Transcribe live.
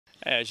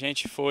A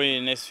gente foi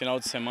nesse final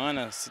de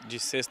semana, de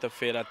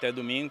sexta-feira até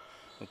domingo,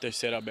 no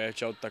terceiro aberto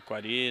de Alto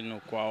Taquari,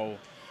 no qual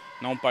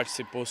não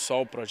participou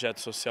só o projeto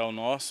social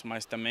nosso,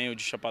 mas também o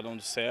de Chapadão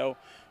do Céu,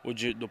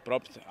 do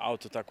próprio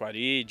Alto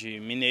Taquari, de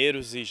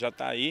Mineiros e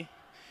Jataí.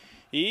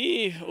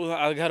 E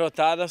a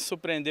garotada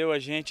surpreendeu a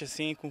gente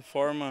assim com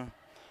forma,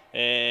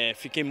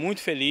 fiquei muito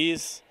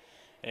feliz,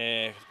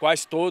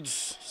 quase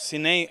todos, se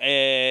nem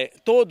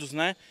todos,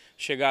 né,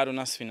 chegaram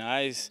nas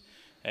finais.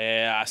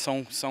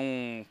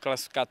 São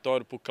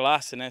classificatórios por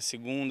classe, né?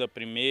 Segunda,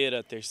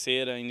 primeira,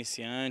 terceira,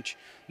 iniciante,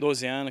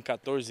 12 anos,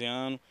 14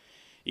 anos.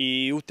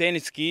 E o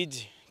Tênis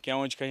Kids, que é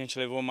onde que a gente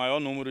levou o maior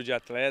número de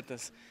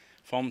atletas.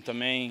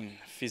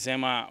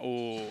 Fizemos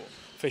o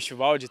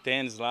festival de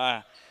tênis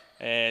lá,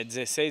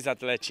 16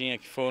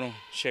 atletinhas que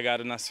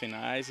chegaram nas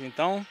finais.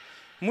 Então,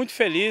 muito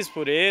feliz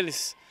por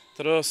eles.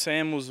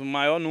 Trouxemos o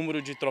maior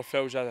número de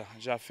troféus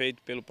já feito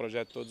pelo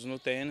Projeto Todos no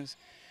Tênis.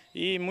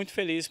 E muito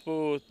feliz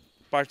por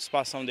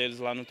participação deles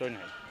lá no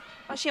torneio.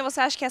 Pastinha,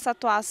 você acha que essa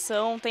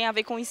atuação tem a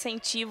ver com o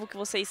incentivo que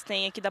vocês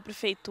têm aqui da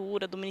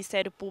Prefeitura, do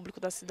Ministério Público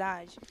da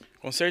cidade?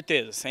 Com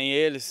certeza, sem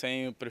eles,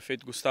 sem o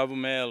prefeito Gustavo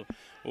Melo,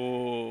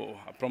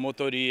 a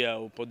promotoria,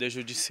 o Poder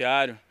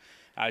Judiciário,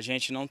 a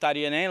gente não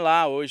estaria nem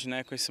lá hoje,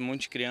 né, com esse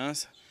monte de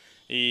criança.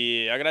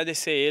 E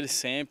agradecer eles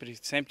sempre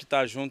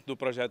estar junto do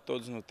Projeto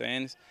Todos no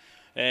Tênis.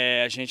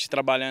 A gente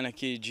trabalhando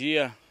aqui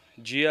dia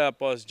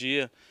após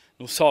dia,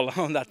 no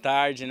solão da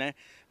tarde, né?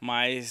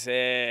 Mas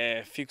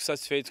fico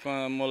satisfeito com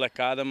a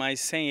molecada, mas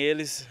sem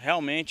eles,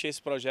 realmente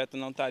esse projeto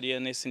não estaria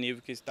nesse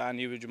nível que está a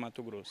nível de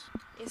Mato Grosso.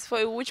 Esse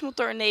foi o último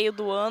torneio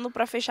do ano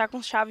para fechar com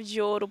chave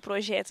de ouro o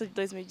projeto de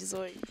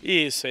 2018.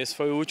 Isso, esse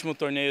foi o último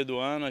torneio do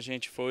ano, a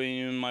gente foi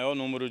em um maior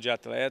número de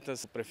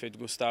atletas, o prefeito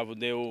Gustavo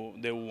deu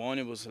o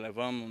ônibus,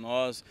 levamos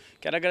nós.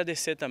 Quero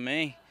agradecer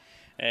também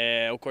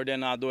o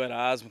coordenador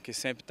Erasmo, que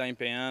sempre está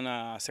empenhando,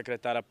 a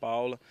secretária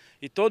Paula,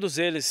 e todos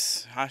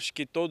eles, acho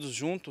que todos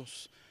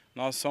juntos,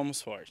 nós somos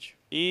fortes.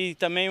 E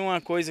também uma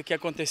coisa que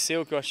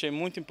aconteceu que eu achei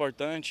muito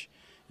importante,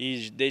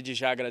 e desde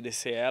já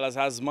agradecer elas,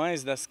 as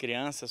mães das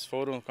crianças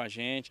foram com a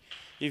gente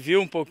e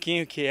viu um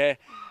pouquinho que é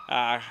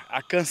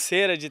a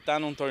canseira de estar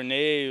num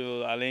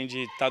torneio, além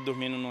de estar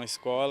dormindo numa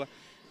escola,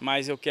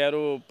 mas eu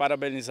quero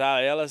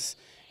parabenizar elas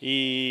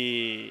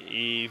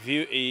e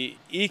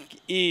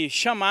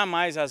chamar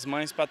mais as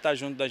mães para estar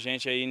junto da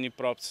gente aí no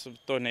próximo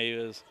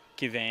torneio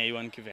que vem, aí, o ano que vem.